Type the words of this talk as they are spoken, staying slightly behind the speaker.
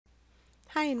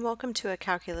Hi and welcome to a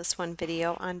Calculus 1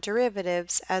 video on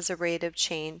derivatives as a rate of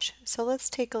change. So let's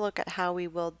take a look at how we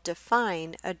will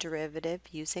define a derivative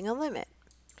using a limit.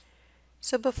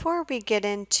 So before we get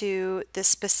into the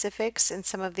specifics and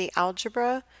some of the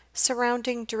algebra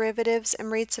surrounding derivatives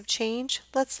and rates of change,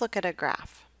 let's look at a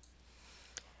graph.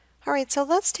 Alright, so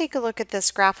let's take a look at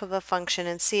this graph of a function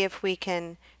and see if we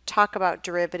can talk about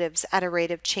derivatives at a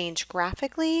rate of change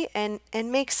graphically and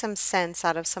make some sense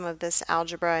out of some of this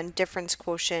algebra and difference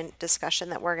quotient discussion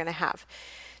that we're going to have.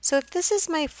 So if this is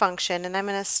my function, and I'm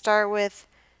going to start with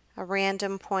a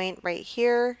random point right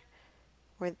here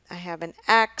where I have an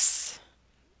x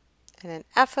and an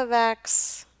f of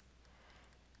x,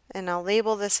 and I'll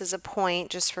label this as a point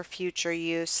just for future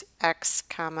use, x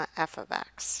comma f of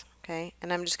x. Okay,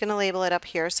 and I'm just going to label it up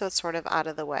here so it's sort of out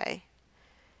of the way.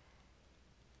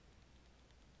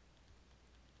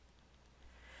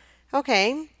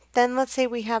 Okay, then let's say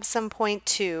we have some point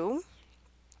 2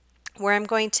 where I'm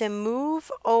going to move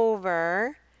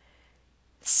over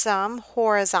some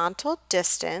horizontal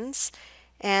distance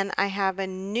and I have a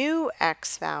new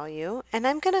x value and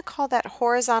I'm going to call that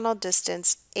horizontal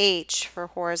distance h for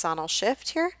horizontal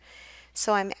shift here.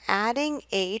 So I'm adding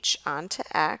h onto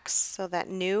x, so that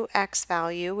new x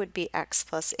value would be x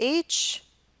plus h,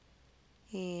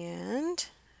 and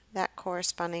that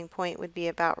corresponding point would be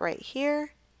about right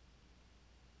here.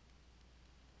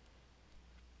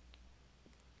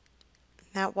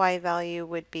 That y value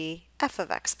would be f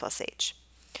of x plus h.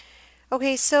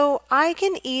 Okay, so I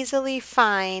can easily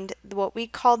find what we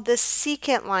call the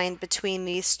secant line between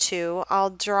these two. I'll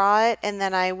draw it and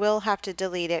then I will have to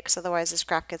delete it because otherwise this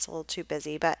graph gets a little too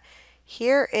busy. But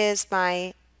here is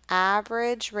my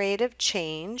average rate of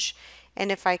change,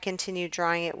 and if I continue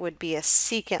drawing it would be a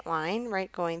secant line,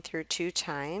 right, going through 2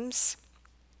 times.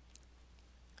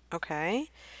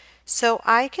 Okay, so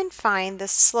I can find the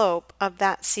slope of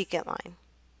that secant line.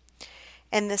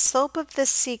 And the slope of the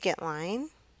secant line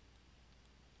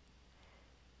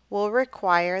will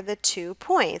require the 2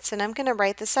 points. And I'm going to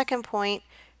write the second point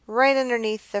right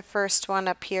underneath the first one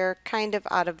up here, kind of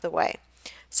out of the way.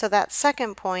 So that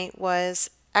second point was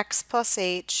x plus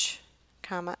h,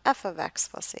 comma, f of x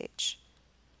plus h.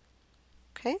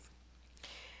 Okay?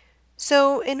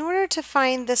 So in order to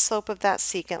find the slope of that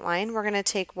secant line, we're going to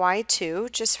take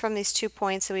y2, just from these 2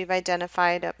 points that we've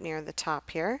identified up near the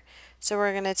top here. So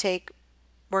we're going to take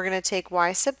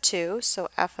y sub 2, so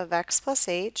f of x plus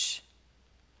h,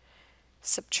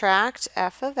 subtract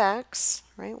f of x,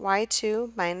 right,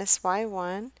 y2 minus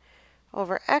y1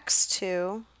 over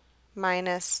x2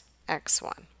 minus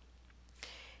x1.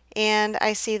 And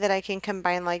I see that I can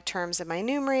combine like terms in my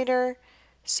numerator.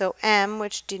 So m,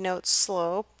 which denotes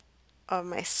slope of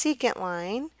my secant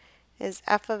line, is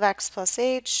f of x plus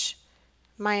h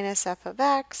minus f of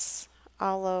x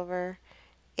all over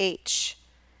h.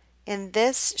 And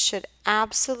this should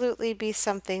absolutely be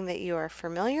something that you are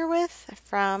familiar with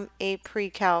from a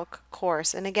pre-calc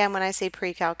course. And again, when I say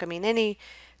pre-calc, I mean any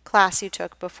class you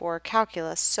took before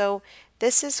calculus. So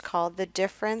this is called the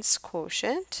difference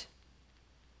quotient.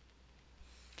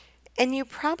 And you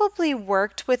probably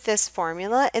worked with this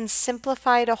formula and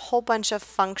simplified a whole bunch of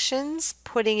functions,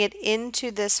 putting it into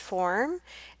this form,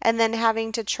 and then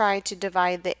having to try to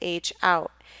divide the h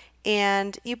out.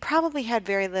 And you probably had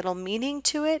very little meaning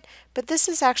to it, but this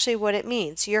is actually what it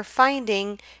means. You're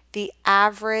finding the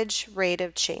average rate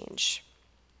of change.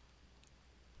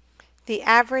 The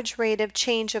average rate of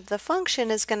change of the function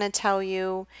is going to tell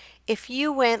you if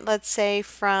you went, let's say,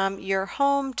 from your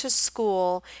home to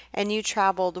school and you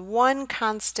traveled one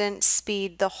constant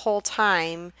speed the whole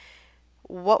time,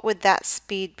 what would that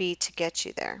speed be to get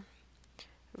you there?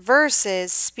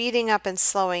 Versus speeding up and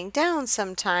slowing down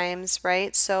sometimes,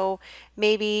 right? So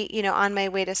maybe, on my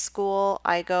way to school,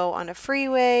 I go on a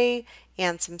freeway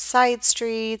and some side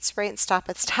streets, right? And stop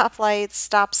at stoplights,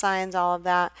 stop signs, all of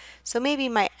that. So maybe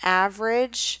my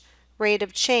average rate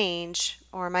of change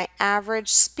or my average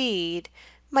speed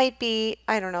might be,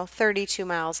 I don't know, 32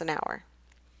 miles an hour.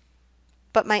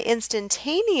 But my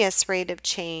instantaneous rate of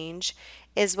change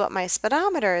is what my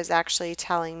speedometer is actually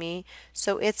telling me.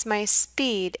 So it's my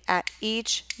speed at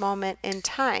each moment in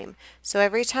time. So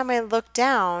every time I look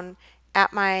down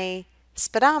at my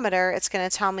speedometer, it's going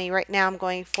to tell me right now I'm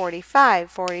going 45,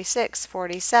 46,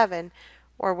 47,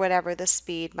 or whatever the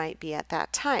speed might be at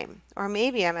that time. Or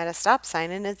maybe I'm at a stop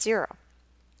sign and it's 0.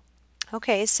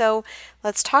 Okay, so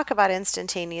let's talk about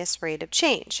instantaneous rate of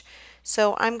change.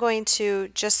 So I'm going to,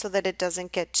 just so that it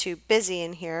doesn't get too busy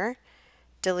in here,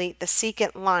 delete the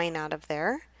secant line out of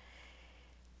there.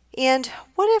 And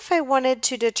what if I wanted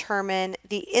to determine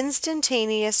the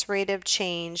instantaneous rate of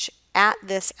change at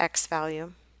this x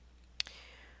value?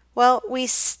 Well, I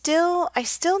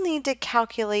still need to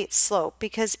calculate slope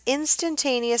because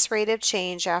instantaneous rate of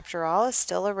change, after all, is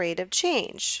still a rate of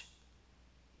change.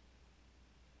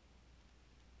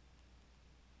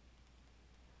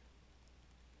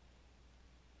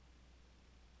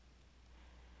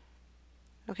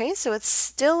 Okay, so it's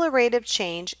still a rate of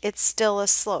change, it's still a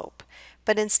slope.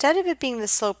 But instead of it being the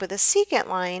slope of the secant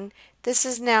line, this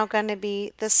is now going to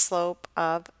be the slope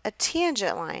of a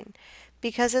tangent line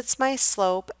because it's my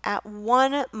slope at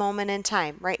one moment in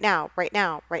time, right now, right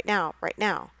now, right now, right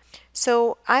now.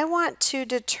 So I want to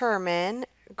determine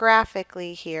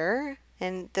graphically here,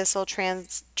 and this will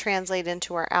translate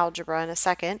into our algebra in a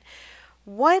second,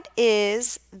 what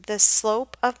is the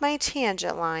slope of my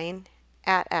tangent line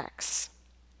at x?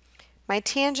 My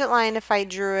tangent line, if I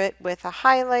drew it with a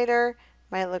highlighter,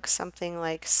 might look something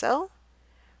like so,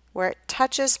 where it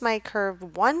touches my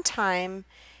curve one time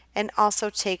and also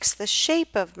takes the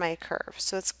shape of my curve.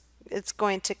 So it's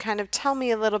going to kind of tell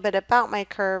me a little bit about my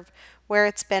curve, where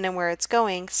it's been and where it's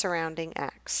going surrounding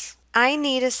x. I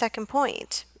need a second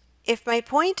point. If my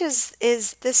point is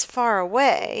this far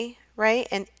away, right,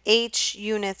 and h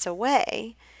units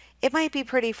away, it might be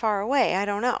pretty far away. I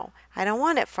don't know. I don't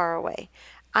want it far away.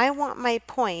 I want my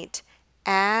point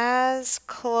as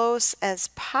close as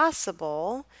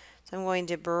possible. So I'm going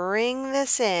to bring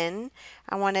this in.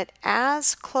 I want it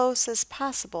as close as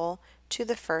possible to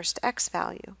the first x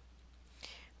value,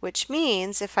 which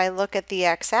means if I look at the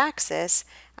x-axis,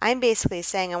 I'm basically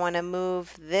saying I want to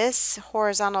move this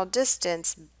horizontal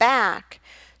distance back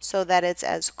so that it's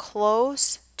as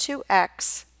close to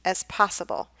x as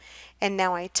possible. And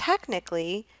now I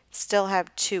technically still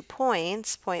have 2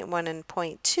 points, point 1 and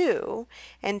point 2,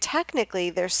 and technically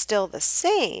they're still the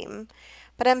same,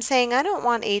 but I'm saying I don't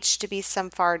want h to be some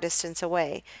far distance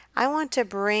away. I want to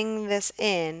bring this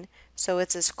in so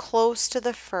it's as close to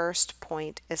the first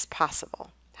point as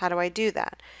possible. How do I do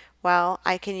that? Well,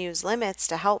 I can use limits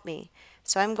to help me.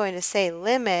 So I'm going to say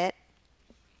limit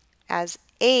as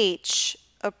h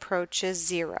approaches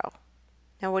 0.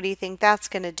 Now what do you think that's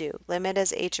going to do? Limit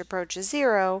as h approaches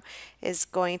 0 is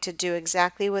going to do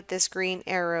exactly what this green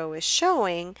arrow is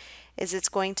showing, is it's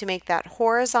going to make that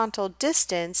horizontal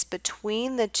distance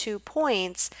between the 2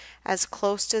 points as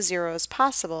close to 0 as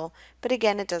possible. But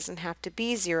again, it doesn't have to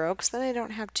be 0 because then I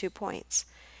don't have 2 points.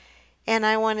 And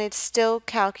I want to still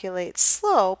calculate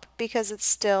slope because it's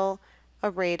still a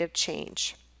rate of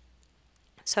change.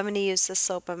 So I'm going to use the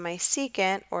slope of my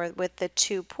secant, or with the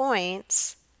 2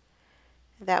 points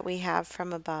that we have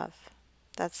from above.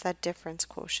 That's that difference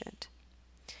quotient.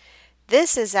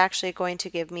 This is actually going to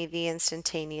give me the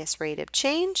instantaneous rate of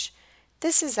change.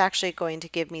 This is actually going to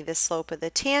give me the slope of the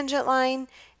tangent line,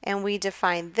 and we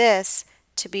define this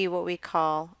to be what we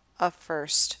call a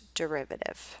first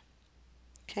derivative.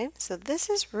 Okay, so this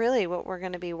is really what we're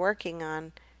going to be working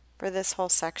on for this whole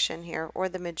section here, or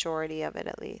the majority of it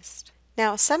at least.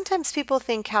 Now, sometimes people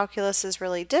think calculus is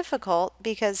really difficult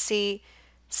because, see,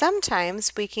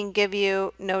 sometimes we can give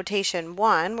you notation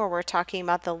 1 where we're talking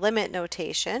about the limit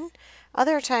notation.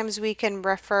 Other times we can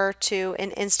refer to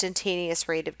an instantaneous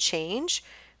rate of change.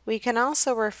 We can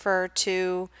also refer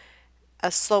to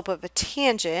a slope of a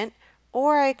tangent,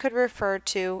 or I could refer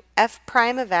to f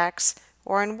prime of x,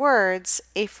 or in words,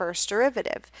 a first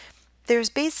derivative. There's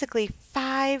basically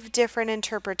 5 different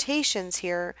interpretations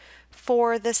here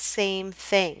for the same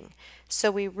thing.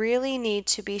 So we really need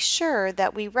to be sure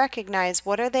that we recognize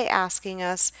what are they asking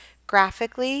us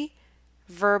graphically,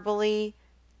 verbally,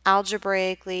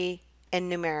 algebraically, and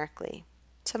numerically.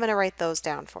 So I'm going to write those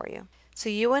down for you. So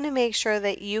you want to make sure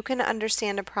that you can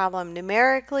understand a problem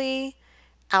numerically,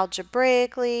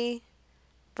 algebraically,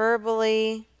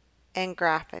 verbally, and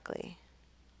graphically.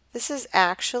 This is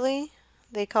actually,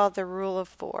 they call it the rule of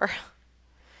 4.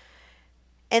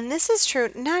 And this is true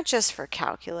not just for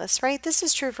calculus, right? This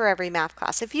is true for every math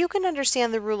class. If you can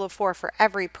understand the rule of 4 for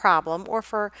every problem, or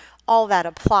for all that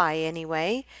apply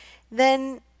anyway,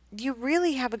 then you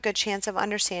really have a good chance of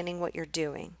understanding what you're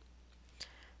doing.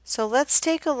 So let's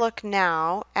take a look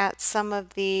now at some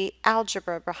of the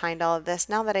algebra behind all of this,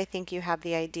 now that I think you have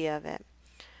the idea of it.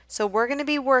 So we're going to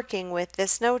be working with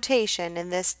this notation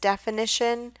and this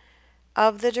definition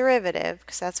of the derivative,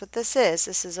 because that's what this is.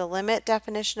 This is a limit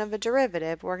definition of a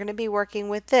derivative. We're going to be working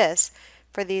with this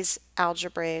for these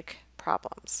algebraic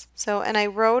problems. So, and I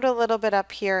wrote a little bit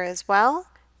up here as well.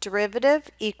 Derivative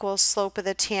equals slope of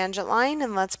the tangent line,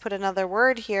 and let's put another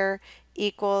word here,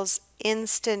 equals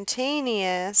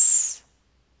instantaneous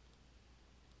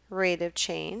rate of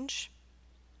change.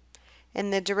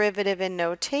 And the derivative in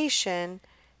notation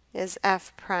is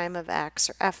f prime of x,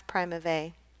 or f prime of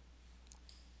a.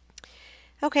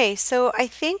 Okay, so I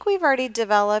think we've already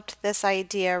developed this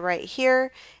idea right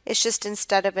here. It's just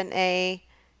instead of an A,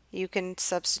 you can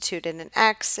substitute in an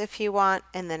X if you want,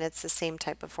 and then it's the same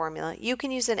type of formula. You can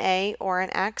use an A or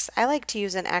an X. I like to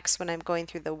use an X when I'm going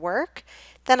through the work.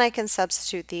 Then I can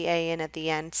substitute the A in at the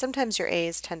end. Sometimes your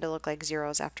A's tend to look like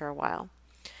zeros after a while.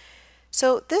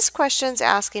 So this question's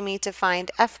asking me to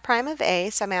find f prime of a,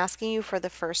 so I'm asking you for the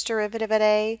first derivative at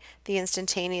a, the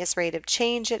instantaneous rate of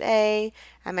change at a,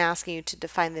 I'm asking you to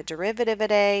define the derivative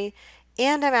at a,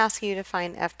 and I'm asking you to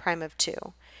find f prime of 2.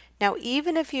 Now,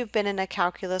 even if you've been in a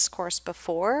calculus course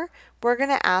before, we're going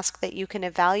to ask that you can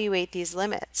evaluate these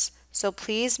limits. So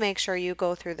please make sure you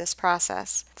go through this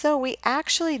process. So we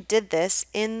actually did this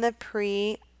in the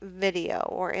video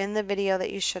or in the video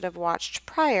that you should have watched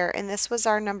prior, and this was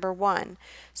our number 1.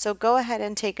 So go ahead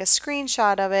and take a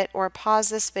screenshot of it or pause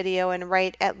this video and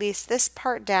write at least this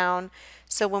part down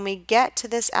so when we get to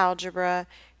this algebra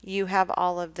you have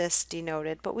all of this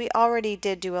denoted. But we already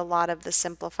did do a lot of the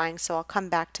simplifying, so I'll come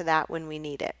back to that when we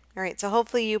need it. Alright, so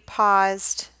hopefully you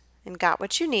paused and got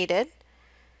what you needed.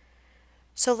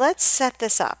 So let's set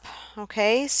this up.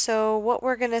 Okay, so what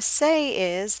we're going to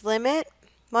say is limit.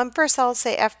 Well, first I'll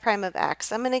say f prime of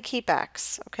x. I'm going to keep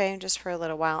x, okay, just for a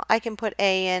little while. I can put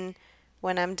a in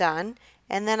when I'm done,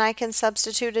 and then I can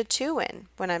substitute a 2 in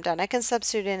when I'm done. I can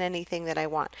substitute in anything that I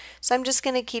want. So I'm just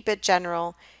going to keep it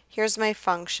general. Here's my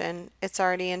function. It's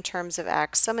already in terms of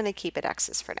x, so I'm going to keep it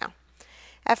x's for now.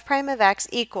 F prime of x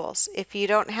equals, if you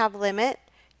don't have limit,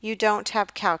 you don't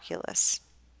have calculus.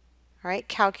 All right,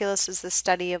 calculus is the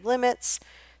study of limits,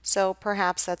 so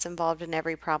perhaps that's involved in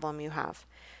every problem you have.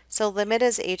 So limit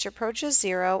as h approaches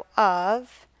 0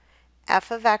 of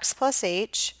f of x plus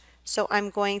h. So I'm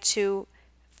going to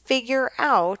figure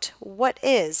out what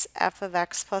is f of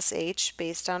x plus h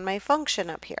based on my function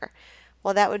up here.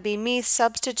 Well, that would be me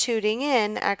substituting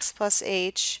in x plus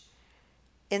h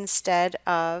instead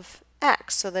of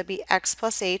x. So that'd be x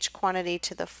plus h, quantity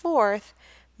to the 4th,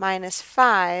 minus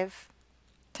 5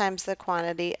 times the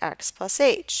quantity x plus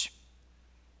h.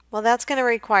 Well, that's going to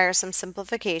require some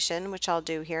simplification, which I'll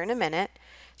do here in a minute.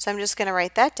 So I'm just going to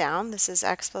write that down. This is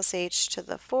x plus h to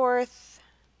the 4th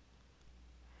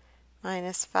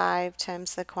minus 5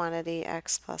 times the quantity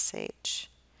x plus h.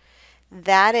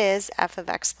 That is f of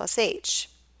x plus h.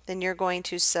 Then you're going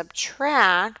to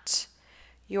subtract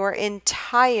your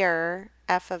entire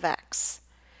f of x.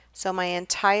 So my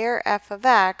entire f of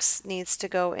x needs to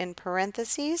go in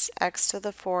parentheses, x to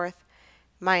the 4th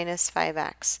minus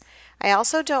 5x. I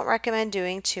also don't recommend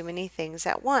doing too many things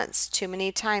at once. Too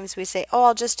many times we say, oh,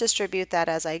 I'll just distribute that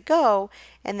as I go,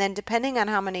 and then depending on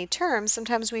how many terms,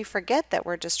 sometimes we forget that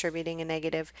we're distributing a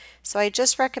negative. So I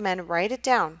just recommend write it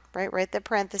down, right? Write the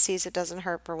parentheses, it doesn't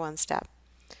hurt for one step.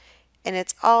 And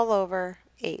it's all over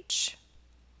h.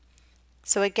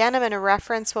 So again, I'm going to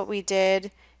reference what we did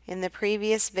in the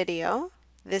previous video.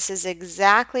 This is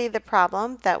exactly the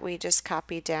problem that we just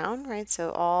copied down, right?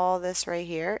 So all this right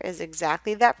here is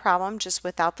exactly that problem, just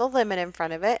without the limit in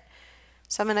front of it.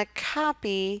 So I'm going to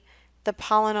copy the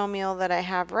polynomial that I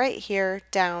have right here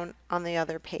down on the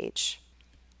other page.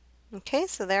 Okay,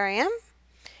 so there I am.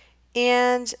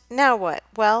 And now what?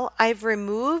 Well, I've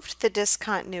removed the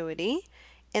discontinuity.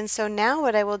 And so now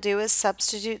what I will do is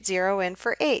substitute 0 in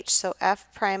for h. So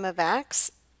f prime of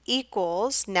x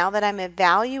equals, now that I'm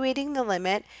evaluating the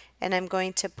limit and I'm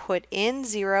going to put in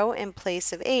 0 in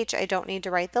place of h, I don't need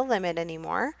to write the limit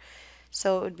anymore.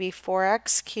 So it would be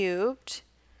 4x cubed.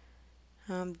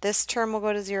 This term will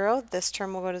go to 0, this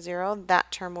term will go to 0,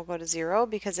 that term will go to 0,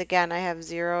 because again I have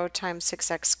 0 times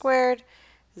 6x squared,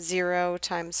 0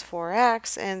 times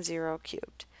 4x, and 0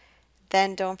 cubed.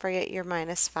 Then don't forget your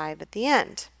minus 5 at the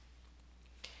end.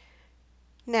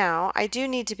 Now, I do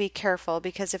need to be careful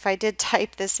because if I did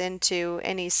type this into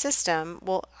any system,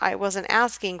 well, I wasn't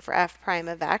asking for f prime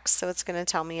of x, so it's going to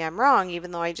tell me I'm wrong,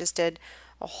 even though I just did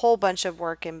a whole bunch of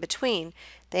work in between.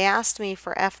 They asked me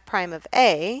for f prime of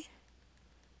a,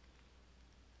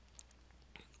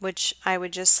 which I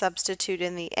would just substitute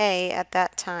in the a at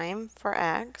that time for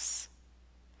x.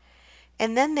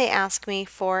 And then they asked me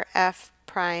for f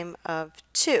prime of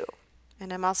 2.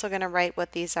 And I'm also going to write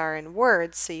what these are in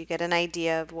words so you get an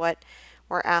idea of what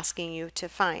we're asking you to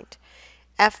find.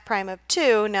 F prime of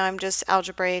 2, now I'm just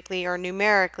algebraically or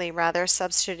numerically rather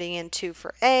substituting in 2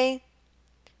 for a.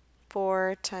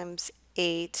 4 times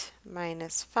 8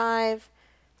 minus 5.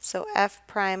 So f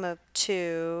prime of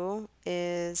 2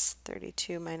 is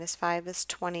 32 minus 5 is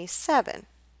 27.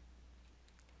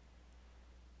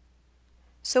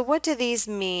 So what do these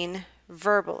mean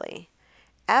verbally?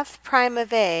 F prime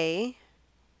of a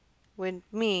would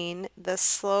mean the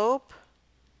slope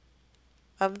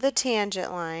of the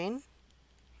tangent line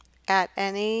at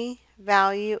any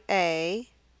value a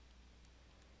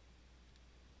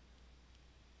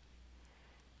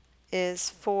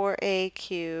is 4a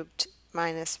cubed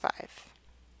minus 5.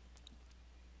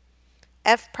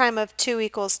 F prime of 2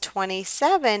 equals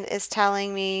 27 is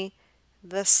telling me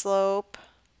the slope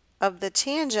of the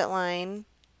tangent line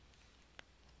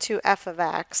to f of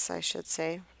x, I should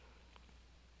say,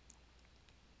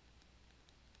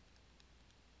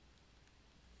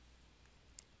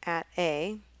 at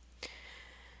a.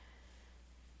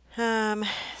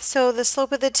 So the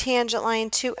slope of the tangent line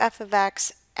to f of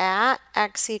x at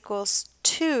x equals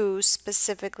 2,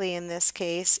 specifically in this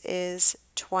case, is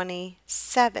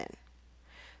 27.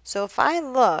 So if I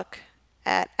look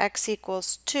at x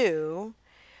equals 2,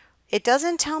 it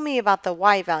doesn't tell me about the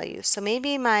y value. So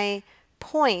maybe my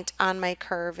point on my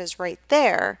curve is right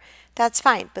there. That's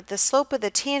fine, but the slope of the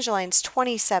tangent line is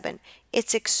 27.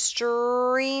 It's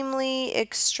extremely,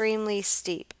 extremely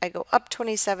steep. I go up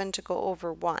 27 to go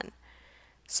over 1.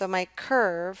 So my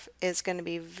curve is going to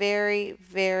be very,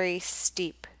 very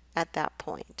steep at that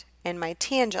point. And my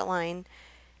tangent line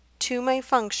to my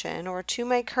function, or to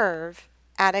my curve,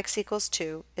 at x equals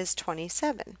 2 is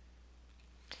 27.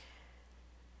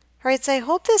 All right, so I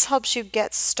hope this helps you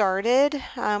get started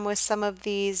with some of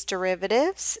these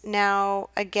derivatives. Now,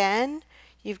 again,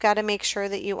 you've got to make sure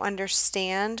that you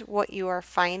understand what you are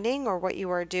finding or what you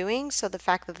are doing. So the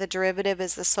fact that the derivative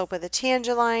is the slope of the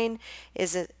tangent line,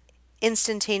 is an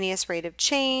instantaneous rate of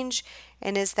change,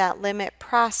 and is that limit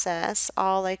process,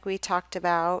 all like we talked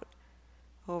about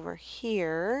over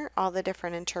here, all the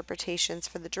different interpretations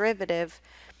for the derivative.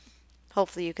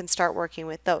 Hopefully you can start working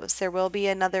with those. There will be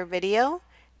another video.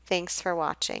 Thanks for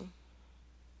watching.